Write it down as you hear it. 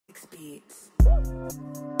Beats.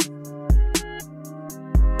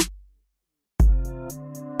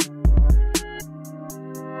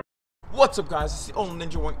 What's up, guys? It's the only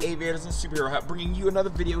Ninja One Aviators and Superhero Hat, bringing you another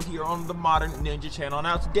video here on the Modern Ninja channel.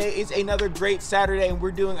 Now today is another great Saturday and we're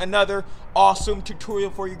doing another awesome tutorial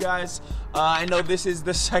for you guys. I know this is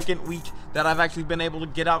the second week that I've actually been able to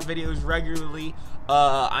get out videos regularly.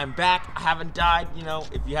 I'm back. I haven't died. You know,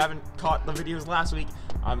 if you haven't caught the videos last week,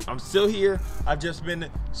 I'm still here. I've just been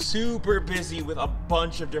super busy with a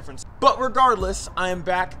bunch of different stuff. But regardless, I am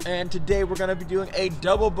back, and today we're going to be doing a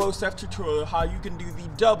double bow staff tutorial, how you can do the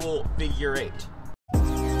double figure eight.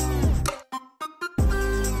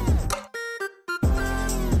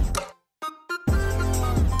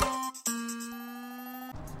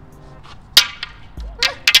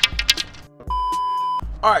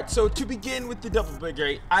 Alright, so to begin with the double figure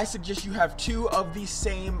eight, I suggest you have two of the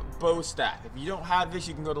same bow staff. If you don't have this,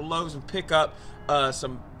 you can go to Lowe's and pick up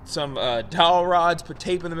some dowel rods, put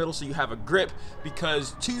tape in the middle so you have a grip,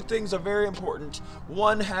 because two things are very important.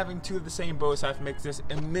 One, having two of the same bow staff makes this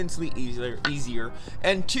immensely easier,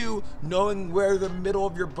 and two, knowing where the middle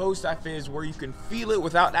of your bow staff is, where you can feel it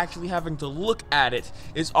without actually having to look at it,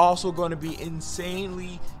 is also going to be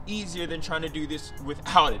insanely easier than trying to do this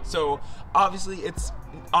without it. So obviously it's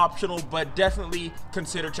optional, but definitely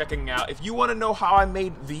consider checking out. If you want to know how I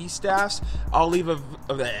made these staffs, I'll leave a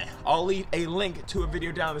link to a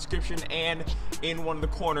video down in the description and in one of the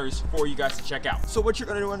corners for you guys to check out. So what you're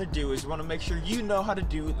going to want to do is you want to make sure you know how to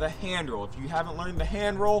do the hand roll. If you haven't learned the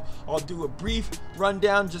hand roll, I'll do a brief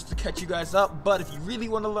rundown just to catch you guys up, but if you really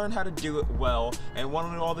want to learn how to do it well and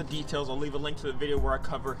want to know all the details, I'll leave a link to the video where I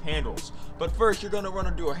cover hand rolls. But first, you're going to want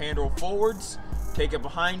to do a hand roll forwards, take it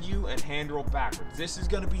behind you, and hand roll backwards. This is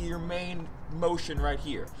going to be your main motion right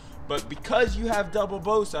here. But because you have double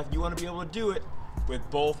bow staff, you want to be able to do it with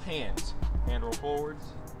both hands. Hand roll forwards,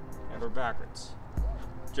 hand roll backwards.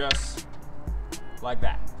 Just like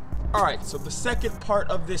that. Alright, so the second part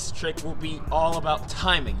of this trick will be all about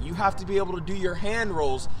timing. You have to be able to do your hand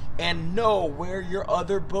rolls and know where your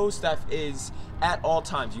other bow staff is at all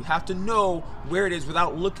times. You have to know where it is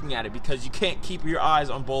without looking at it, because you can't keep your eyes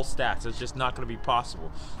on both staffs. It's just not going to be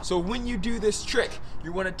possible. So when you do this trick,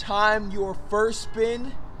 you want to time your first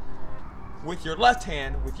spin with your left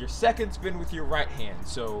hand, with your second spin with your right hand.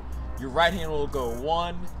 So your right hand will go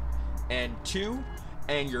 1 and 2,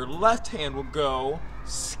 and your left hand will go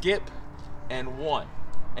skip and 1.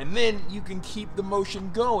 And then you can keep the motion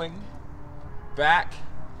going back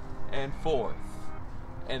and forth.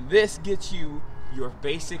 And this gets you your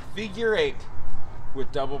basic figure eight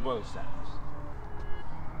with double bow staffs.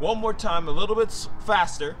 One more time, a little bit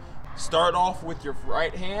faster. Start off with your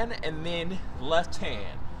right hand and then left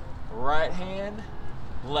hand. Right hand,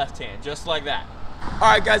 left hand, just like that.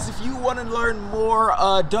 Alright guys, if you want to learn more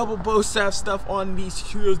double bow staff stuff on these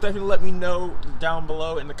tutorials, definitely let me know down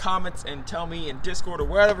below in the comments and tell me in Discord or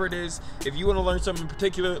wherever it is. If you want to learn something in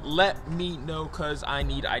particular, let me know, because I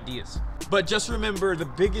need ideas. But just remember, the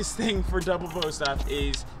biggest thing for double bow staff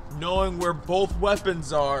is knowing where both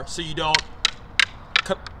weapons are so you don't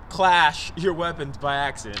clash your weapons by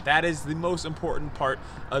accident. That is the most important part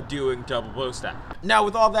of doing double bow staff. Now,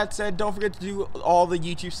 with all that said, don't forget to do all the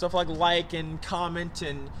YouTube stuff like and comment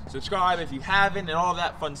and subscribe if you haven't, and all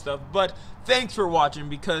that fun stuff. But thanks for watching,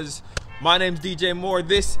 because my name's DJ Moore,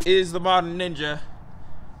 this is the Modern Ninja,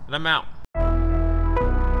 and I'm out.